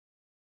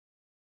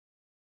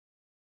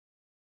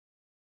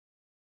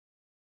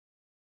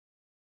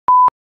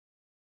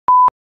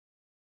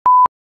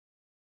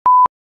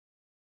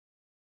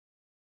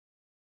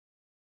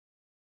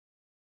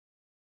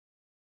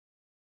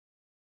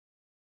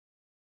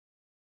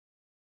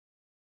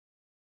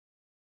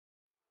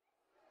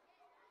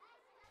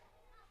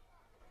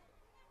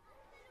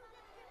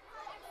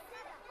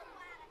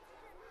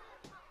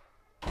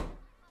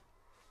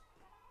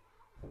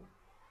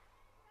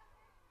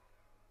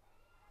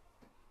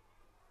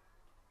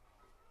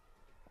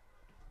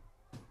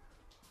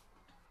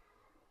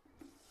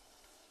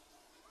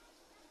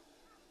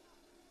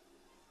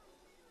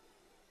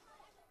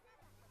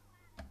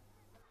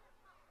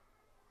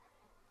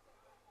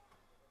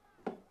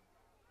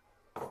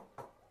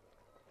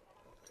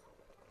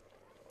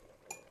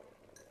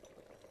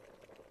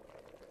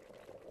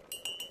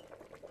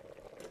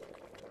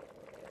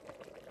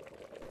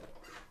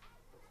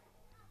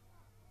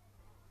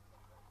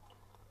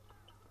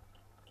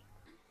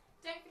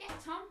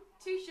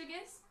2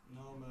 sugars?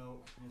 No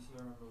milk. Yes,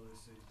 I remember,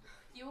 Lucy.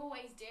 You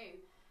always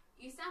do.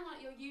 You sound like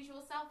your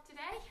usual self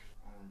today.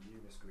 And you,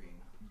 Miss Green.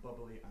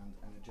 Bubbly and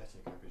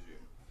energetic, I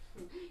presume.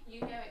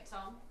 You know it,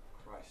 Tom.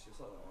 Christ,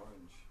 just like that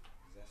orange.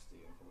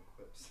 Zesty and full of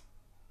quips.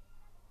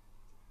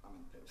 I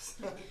mean pips.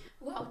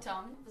 Well,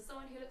 Tom, for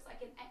someone who looks like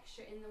an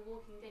extra in The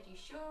Walking Dead, you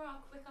sure are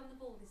quick on the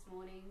ball this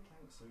morning.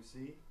 Thanks,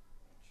 Lucy.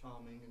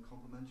 Charming and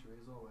complimentary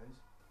as always.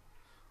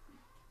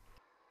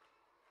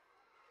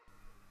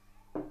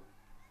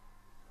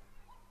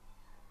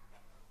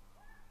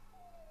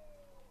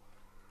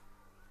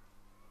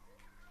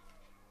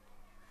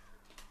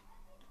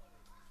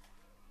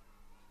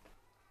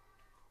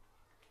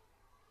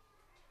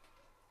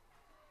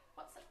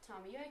 What's up,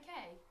 Tom? Are you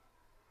okay?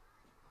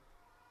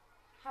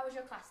 How was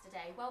your class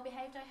today? Well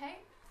behaved, I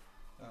hope?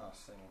 Ah,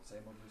 same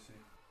old, Lucy.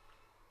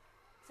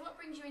 So what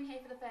brings you in here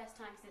for the first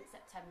time since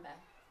September?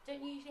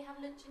 Don't you usually have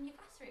lunch in your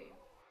classroom?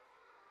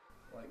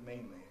 Like,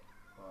 mainly,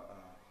 but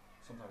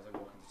sometimes I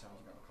walk into town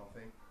to grab a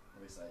coffee.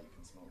 At least there you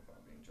can smoke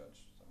without being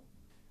judged, so.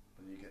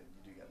 But you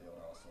do get the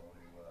odd arsehole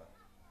who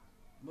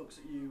looks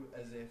at you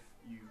as if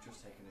you've just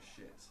taken a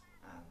shit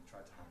and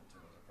tried to hand it to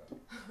him as a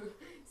present.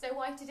 So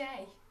why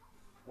today?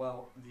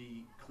 Well,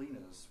 the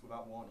cleaners,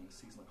 without warning,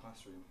 seized my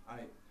classroom.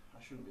 I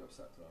shouldn't be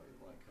upset though,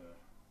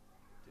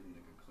 did need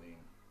a good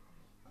clean.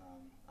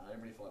 And I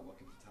didn't really feel like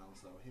walking to town,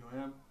 so here I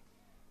am,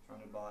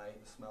 surrounded by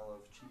the smell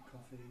of cheap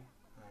coffee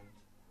and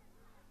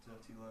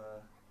dirty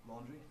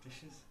laundry,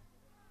 dishes.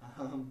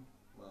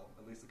 Well,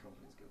 at least the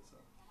company's good,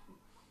 so.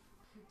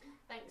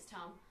 Thanks,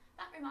 Tom.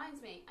 That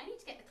reminds me, I need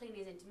to get the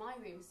cleaners into my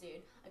room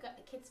soon. I got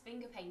the kids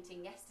finger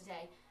painting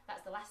yesterday.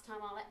 That's the last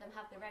time I'll let them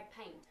have the red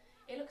paint.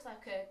 It looks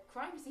like a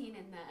crime scene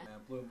in there.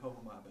 Blue and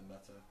purple might have been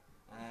better.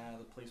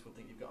 The police would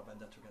think you've got a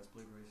vendetta against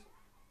blueberries.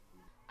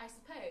 I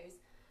suppose.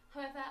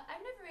 However, I've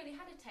never really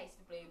had a taste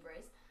for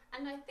blueberries,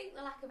 and I think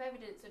the lack of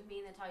evidence would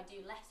mean that I do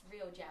less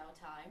real jail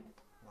time.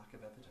 Lack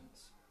of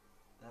evidence?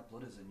 Their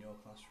blood is in your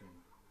classroom.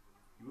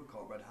 You were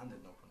caught red-handed,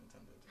 no pun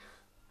intended.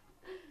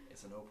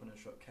 It's an open and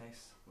shut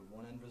case, with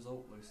one end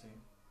result, Lucy.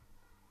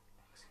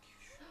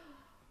 Execution.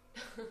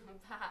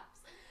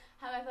 Perhaps.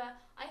 However,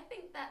 I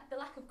think that the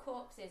lack of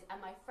corpses and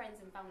my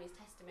friends' and family's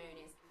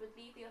testimonies would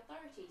lead the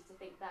authorities to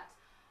think that,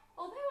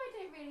 although I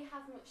don't really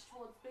have much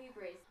towards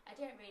blueberries, I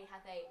don't really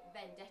have a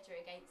vendetta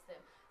against them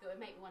that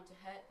would make me want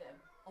to hurt them,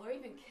 or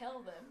even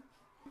kill them.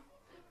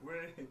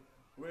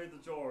 We,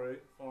 the jury,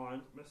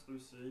 find Miss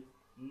Lucy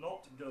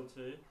not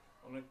guilty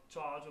on a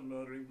charge of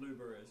murdering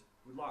blueberries.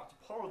 We'd like to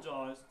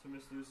apologise to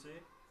Miss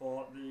Lucy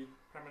for the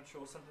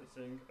premature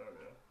sentencing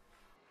earlier.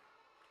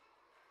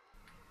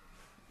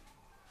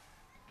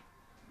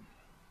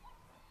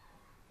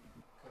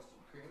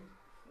 Custard cream?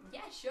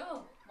 Yeah,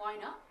 sure. Why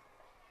not?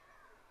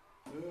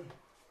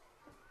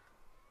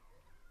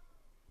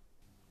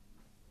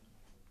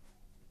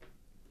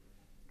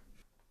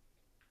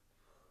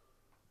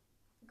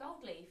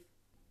 Gold leaf.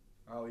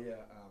 Oh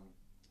yeah,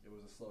 it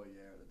was a slow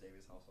year at the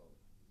Davies household.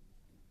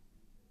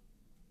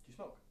 Do you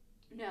smoke?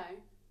 No.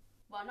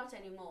 Well, not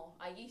anymore.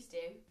 I used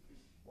to.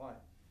 Why?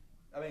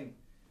 I mean,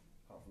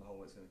 apart from the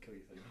whole it's going to kill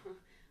you thing.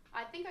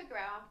 I think I grew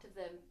out of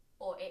them.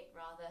 Or it,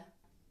 rather.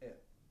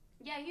 It?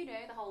 Yeah, you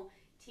know, the whole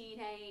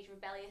teenage,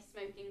 rebellious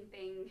smoking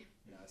thing.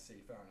 Yeah, I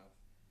see, fair enough.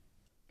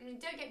 I mean,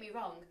 don't get me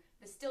wrong,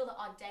 there's still the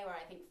odd day where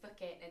I think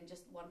fuck it and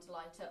just want to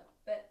light up,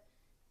 but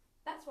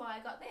that's why I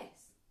got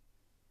this.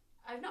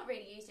 I've not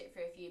really used it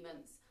for a few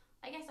months.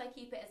 I guess I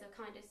keep it as a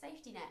kind of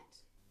safety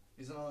net.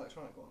 Is it an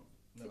electronic one?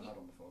 Never had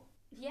one before.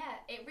 Yeah,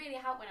 it really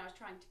helped when I was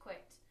trying to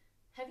quit.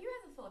 Have you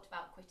ever thought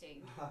about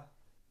quitting?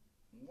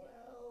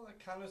 Well, I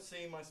kind of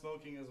see my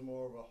smoking as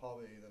more of a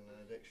hobby than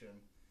an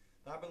addiction.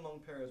 There have been long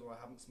periods where I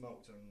haven't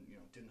smoked and,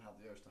 didn't have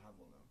the urge to have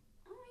one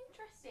though. Oh,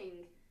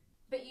 interesting.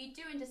 But you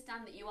do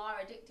understand that you are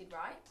addicted,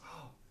 right?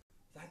 Oh,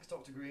 thanks,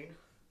 Dr. Green.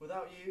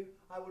 Without you,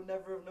 I would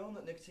never have known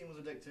that nicotine was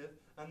addictive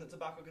and that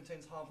tobacco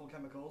contains harmful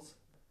chemicals.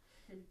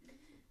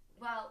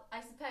 Well, I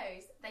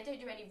suppose they don't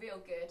do any real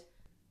good,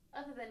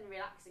 other than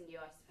relaxing you,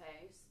 I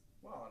suppose.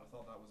 Well, I'd have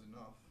thought that was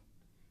enough.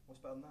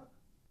 What's better than that?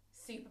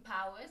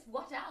 Superpowers?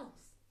 What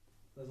else?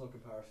 There's no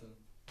comparison.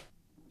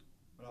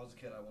 When I was a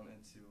kid, I wanted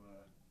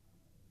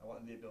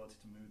the ability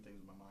to move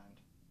things with my mind.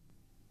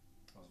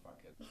 I was a fat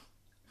kid.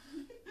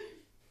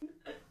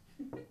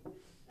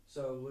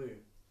 So, Lou,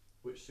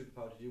 which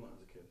superpower did you want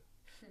as a kid?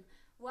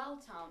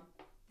 Well, Tom,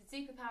 the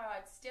superpower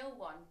I'd still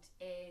want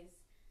is...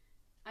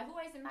 I've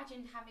always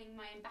imagined having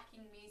my own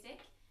backing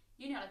music.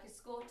 You know, like a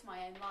score to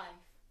my own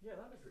life. Yeah,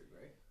 that'd be pretty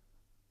great.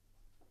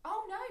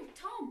 Oh no,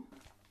 Tom!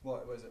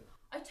 What was it?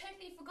 I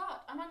totally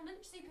forgot. I'm on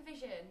lunch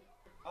supervision.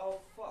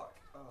 Oh, fuck.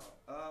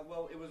 Oh.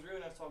 Well, it was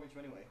really nice talking to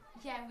you anyway.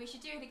 Yeah, we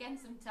should do it again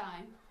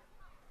sometime.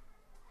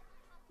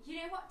 You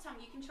know what, Tom?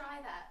 You can try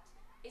that.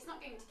 It's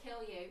not going to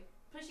kill you.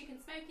 Plus, you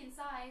can smoke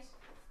inside.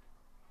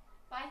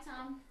 Bye,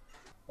 Tom.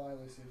 Bye,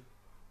 Lucy.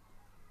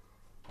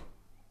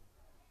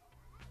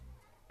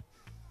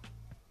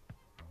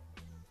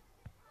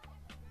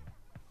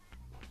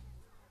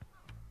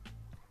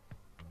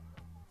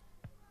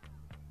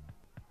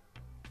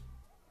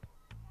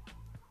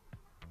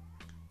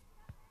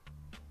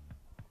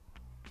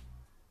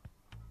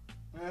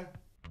 Eh?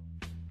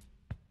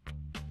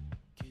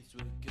 Kids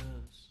with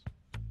guns,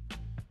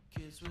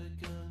 kids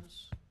with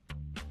guns,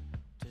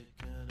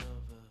 taken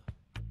over,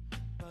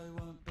 but it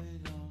won't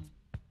be long.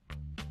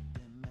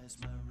 They're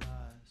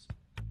mesmerized,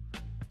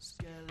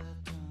 skeleton.